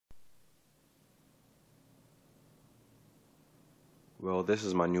Well, this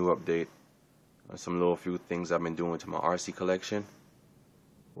is my new update on some little few things I've been doing to my RC collection.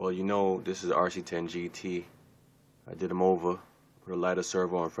 Well, you know, this is RC10 GT. I did him over, put a lighter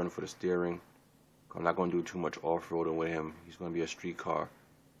servo in front for the steering. I'm not going to do too much off-roading with him. He's going to be a street car.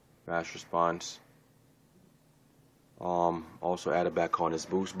 Fast response. Also added back on his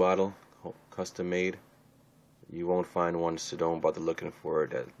boost bottle, custom made. You won't find one, so don't bother looking for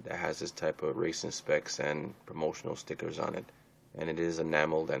it, that has this type of racing specs and promotional stickers on it. And it is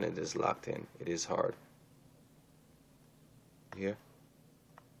enameled and it is locked in. It is hard. Here,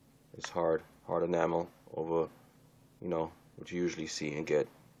 it's hard enamel over, you know, what you usually see and get.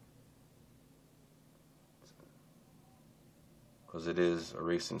 Because it is a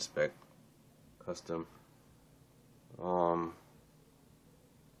racing spec, custom. A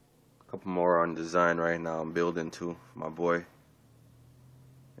couple more on design right now. I'm building too for my boy.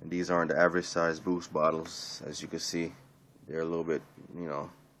 And these aren't the average size boost bottles, as you can see. They're a little bit, you know,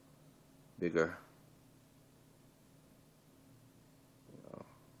 bigger.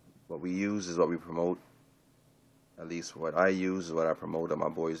 What we use is what we promote. At least what I use is what I promote on my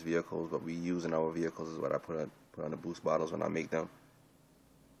boys' vehicles. What we use in our vehicles is what I put on the boost bottles when I make them.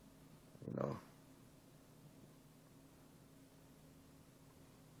 You know.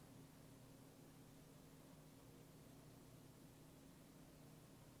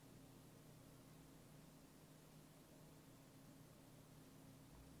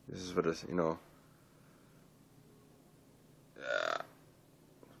 This is for this, you know.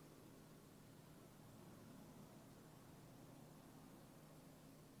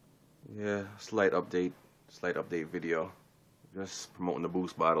 Yeah, slight update video. Just promoting the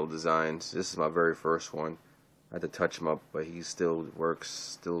boost bottle designs. This is my very first one. I had to touch him up, but he still works,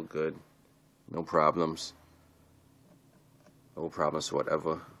 still good. No problems. No problems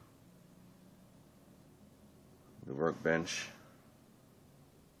whatever. The workbench.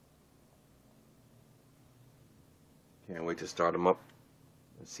 Can't wait to start him up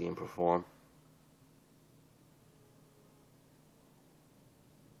and see him perform.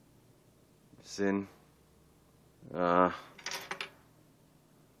 In. Got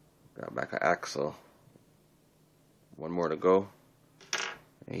back an axle. One more to go.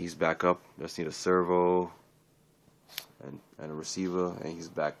 And he's back up. Just need a servo and a receiver, and he's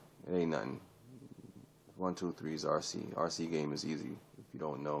back. It ain't nothing. 1, 2, 3 is RC. RC game is easy. If you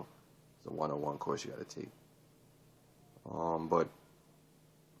don't know, it's a 101 course you gotta take. But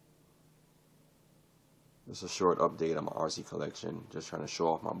just a short update on my RC collection. Just trying to show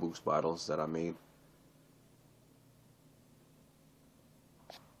off my boost bottles that I made.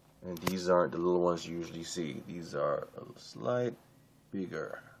 And these aren't the little ones you usually see. These are a slight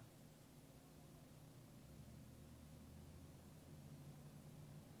bigger.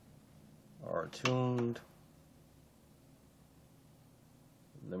 Are tuned.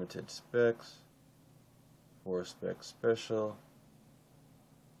 Limited specs. 4 spec special.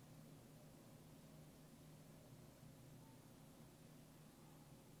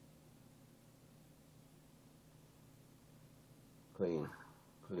 Clean.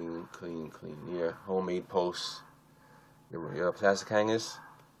 Yeah, homemade posts. Your plastic hangers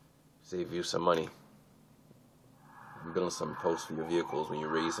save you some money. I'm building some posts for your vehicles when you're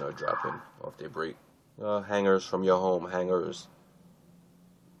raising or dropping, or if they break. Hangers from your home, hangers.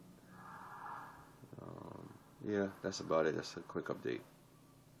 Yeah, that's about it. That's a quick update.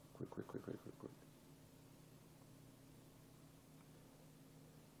 Quick.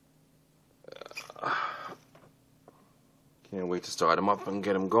 Can't wait to start them up and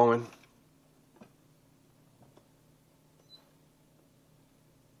get them going.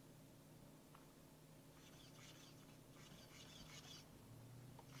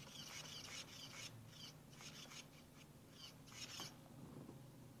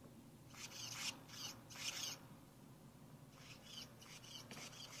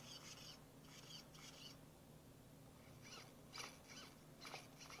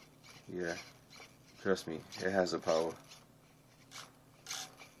 Yeah, trust me, it has the power.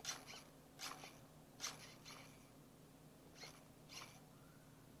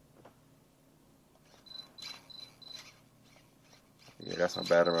 Yeah, that's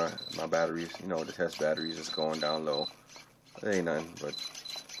my batteries, you know, the test batteries is going down low. It ain't nothing, but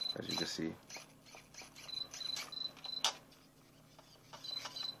as you can see.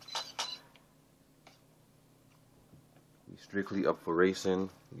 He's strictly up for racing.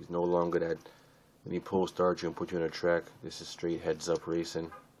 He's no longer that when he pull start you and put you on a track. This is straight heads up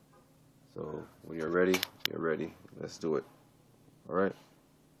racing. So when you're ready, you're ready. Let's do it. Alright?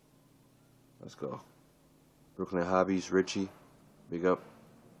 Let's go. Brooklyn Hobbies, Richie, big up.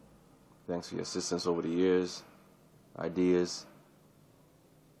 Thanks for your assistance over the years, ideas.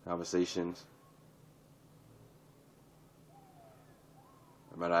 conversations.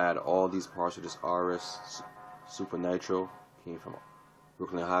 Remember, I had all these parts of this RS Super Nitro, came from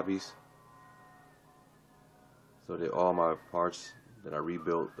Brooklyn Hobbies. So they all my parts that I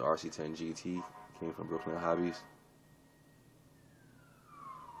rebuilt, the RC10 GT, came from Brooklyn Hobbies.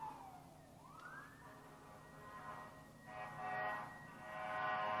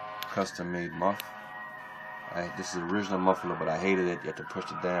 Custom made muff. This is the original muffler, but I hated it. You have to push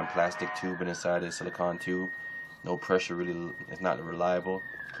the damn plastic tube inside the silicone tube. No pressure, really, it's not reliable.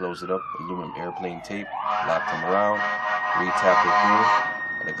 Close it up, aluminum airplane tape, lock them around, re-tap it through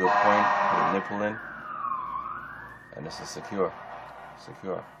at a good point, put a nipple in, and this is secure.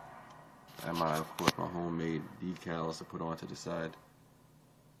 And of course, my homemade decals to put onto the side.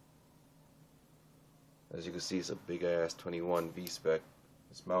 As you can see, it's a big ass 21 V-Spec.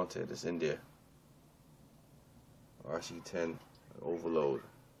 It's mounted, it's in there. RC10 overload.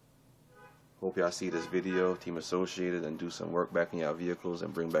 Hope y'all see this video, Team Associated, and do some work back in y'all vehicles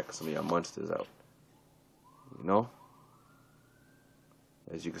and bring back some of y'all monsters out. You know?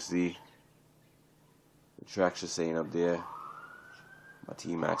 As you can see, the traction saying up there, my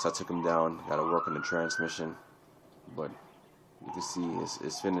T-Max, I took him down, gotta work on the transmission, but you can see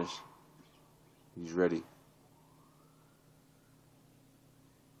it's finished. He's ready.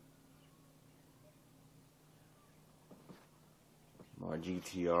 My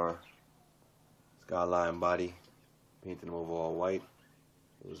GTR Skyline body, painted them over all white.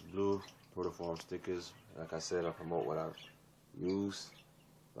 It was blue, protoform stickers. Like I said, I promote what I use.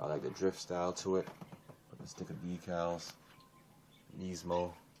 I like the drift style to it. Put the sticker decals,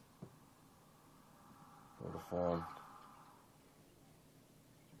 Nismo, protoform.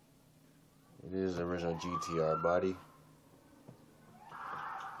 It is original GTR body.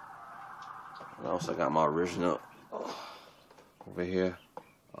 And I also got my original over here,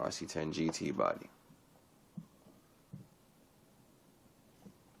 RC10 GT body.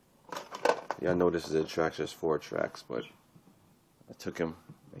 Yeah, I know this is a Traxxas 4 tracks, but I took him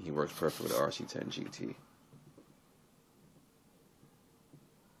and he works perfect with the RC10 GT.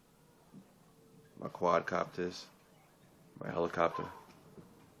 My quadcopters, my helicopter.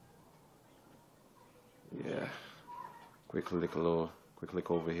 Yeah, quick click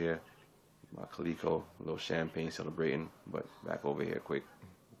over here. My Coleco, a little champagne celebrating, but back over here quick.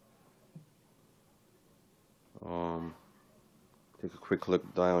 Take a quick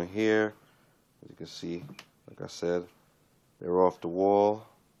look down here. As you can see, like I said, they're off the wall.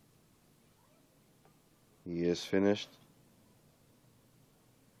 He is finished.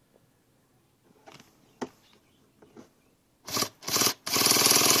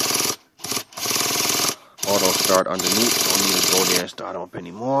 Auto start underneath, don't need to go there and start up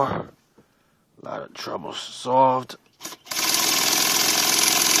anymore. A lot of trouble solved.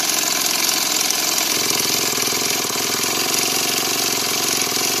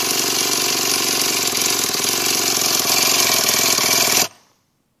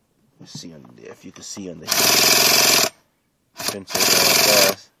 Let's see under there, if you can see under here. Pencil down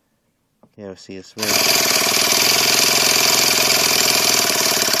fast. Can't see a swing.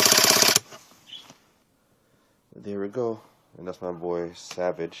 But there we go. And that's my boy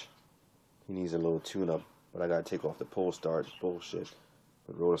Savage. He needs a little tune-up, but I gotta take off the pole start. Bullshit.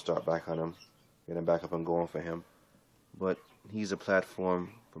 Put rotor start back on him. Get him back up and going for him. But he's a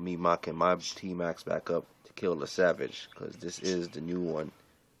platform for me mocking my T-Max back up to kill the Savage, because this is the new one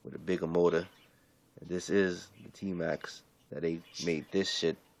with a bigger motor. And this is the T-Max that they made this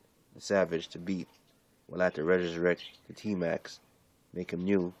shit, the Savage, to beat. We'll have to resurrect the T-Max, make him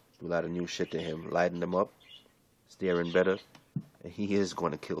new, do a lot of new shit to him, lighten him up, steering better. And he is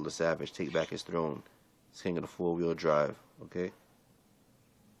going to kill the Savage, take back his throne. He's king of the four-wheel drive, okay?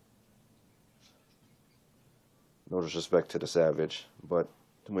 No disrespect to the Savage, but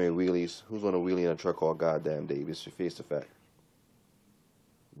too many wheelies. Who's going to wheelie in a truck all goddamn day? It's your face the fact.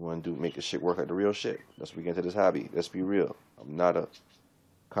 You want to make the shit work like the real shit? Let's get into this hobby. Let's be real. I'm not a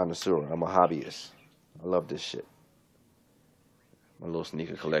connoisseur. I'm a hobbyist. I love this shit. My little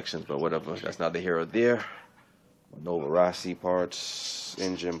sneaker collections, but whatever. That's neither here or there. Nova Rossi parts,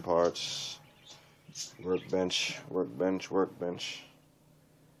 engine parts, workbench.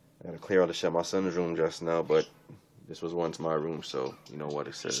 I gotta clear all the shit in my son's room just now, but this was once my room, so you know what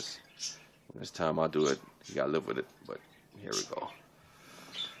it says. When it's time I do it, you gotta live with it, but here we go.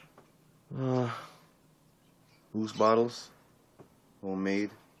 Boost bottles, homemade.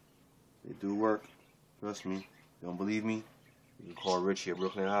 They do work, trust me. You don't believe me? You can call Richie at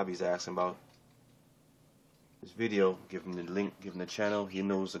Brooklyn Hobbies, ask him about this video, give him the link, give him the channel. He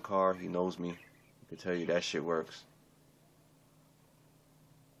knows the car, he knows me. He can tell you that shit works.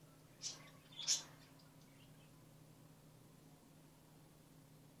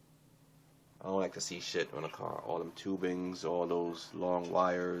 I don't like to see shit on a car. All them tubings, all those long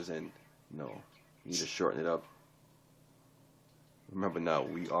wires, and no, you need to shorten it up. Remember now,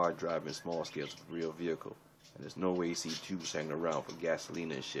 we are driving small scales of a real vehicle, and there's no way you see tubes hanging around for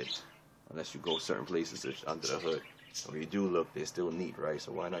gasoline and shit, unless you go certain places under the hood. Or you do look, they're still neat, right?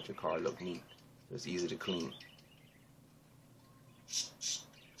 So why not your car look neat? It's easy to clean.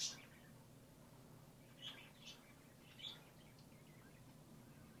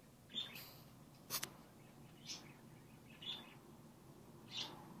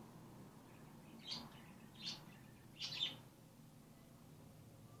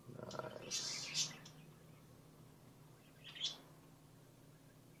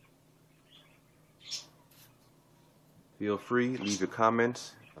 Feel free, leave your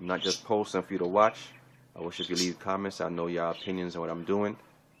comments. I'm not just posting for you to watch. I wish if you leave comments, I know your opinions on what I'm doing.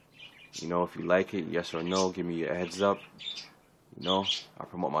 You know, if you like it, yes or no, give me a heads up. You know, I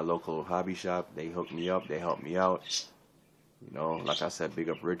promote my local hobby shop. They hook me up, they help me out. You know, like I said, big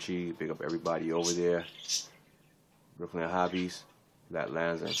up Richie, big up everybody over there. Brooklyn Hobbies,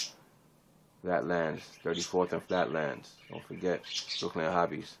 Flatlands, 34th and Flatlands. Don't forget, Brooklyn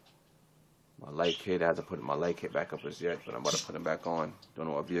Hobbies. My light kit, I had to put my light kit back up as yet, but I'm about to put him back on. Don't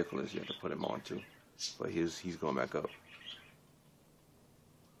know what vehicle is yet to put him on to, but he's going back up.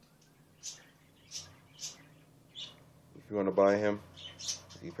 If you want to buy him,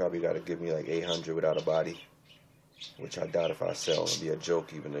 you probably got to give me like $800 without a body, which I doubt if I sell. It'll be a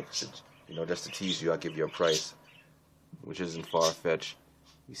joke, even if, you know, just to tease you, I'll give you a price, which isn't far-fetched.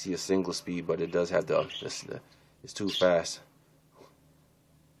 You see a single speed, but it does have it's too fast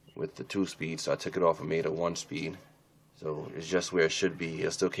with the 2-speed, so I took it off and made a 1-speed. So it's just where it should be.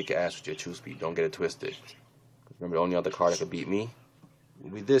 It'll still kick your ass with your 2-speed. Don't get it twisted. Remember, the only other car that could beat me will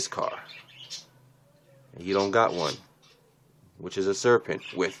be this car. And you don't got one, which is a Serpent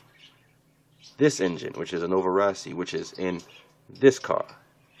with this engine, which is a Nova Rossi, which is in this car.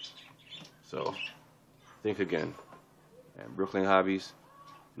 So think again. And Brooklyn Hobbies,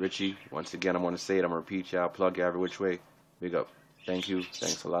 Richie, once again, I'm going to say it. I'm going to repeat y'all. Plug you every which way. Big up. Thank you.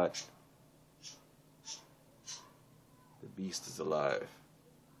 Thanks a lot. The beast is alive.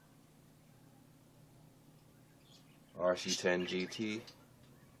 RC10 GT.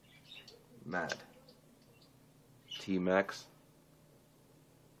 Mad. T-Max.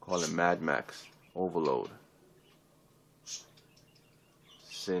 Call him Mad Max. Overload.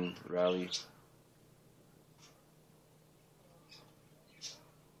 Sin Rally.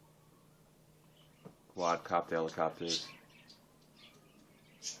 Quadcopter helicopters.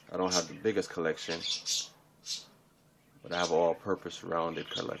 I don't have the biggest collection, but I have an all-purpose rounded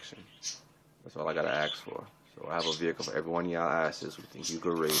collection. That's all I gotta ask for. So I have a vehicle for every one of y'all asses who think you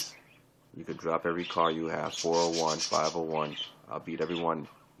could race. You could drop every car you have, 401, 501. I'll beat every one,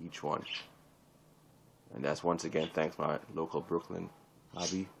 each one. And that's once again thanks my local Brooklyn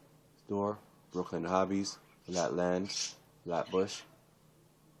hobby store, Brooklyn Hobbies, Flatlands, Flatbush.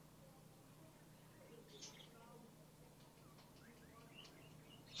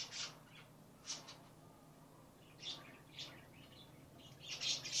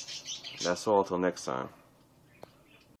 That's all till next time.